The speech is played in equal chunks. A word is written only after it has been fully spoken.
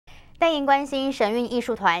带您关心神韵艺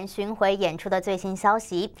术团巡回演出的最新消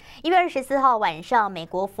息。1月24号晚上，美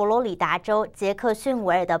国佛罗里达州杰克逊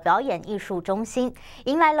维尔的表演艺术中心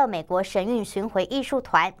迎来了美国神韵巡回艺术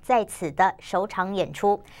团在此的首场演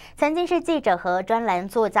出。曾经是记者和专栏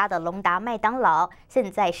作家的隆达麦当劳，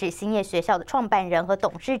现在是新叶学校的创办人和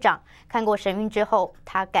董事长。看过神韵之后，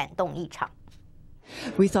他感动异常。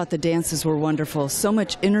 We thought the dances were wonderful. So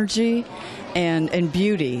much energy and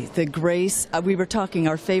beauty, the grace. We were talking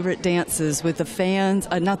our favorite dances with the fans,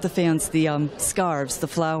 not the fans, the scarves, the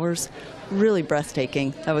flowers. Really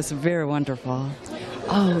breathtaking. That was very wonderful.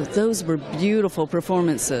 Oh, those were beautiful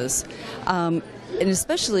performances. And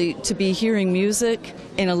especially to be hearing music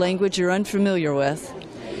in a language you're unfamiliar with.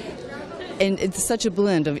 And it's such a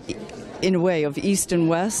blend of, in a way, of East and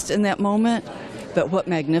West in that moment. But what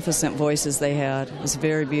magnificent voices they had. It was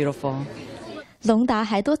very beautiful. 隆达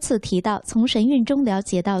还多次提到从神韵中了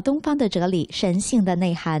解到东方的哲理、神性的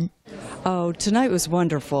内涵。Oh, tonight was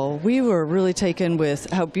wonderful. We were really taken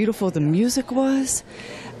with how beautiful the music was,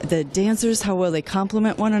 the dancers, how well they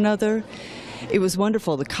complement one another. It was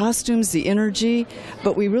wonderful, the costumes, the energy,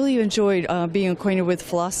 but we really enjoyed being acquainted with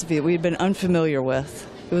philosophy that we had been unfamiliar with.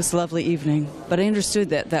 It was a lovely evening, but I understood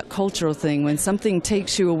that cultural thing, when something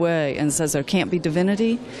takes you away and says there can't be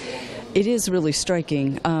divinity, it is really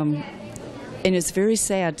striking. And it's very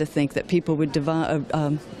sad to think that people would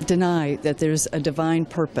deny that there's a divine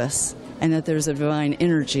purpose and that there's a divine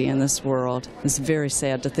energy in this world. It's very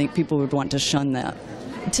sad to think people would want to shun that.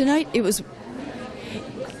 Tonight, it was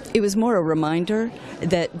more a reminder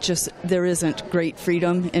that just there isn't great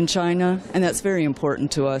freedom in China, and that's very important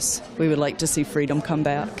to us. We would like to see freedom come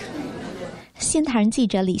back. 新唐人记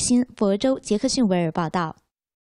者李欣，佛州杰克逊维尔报道。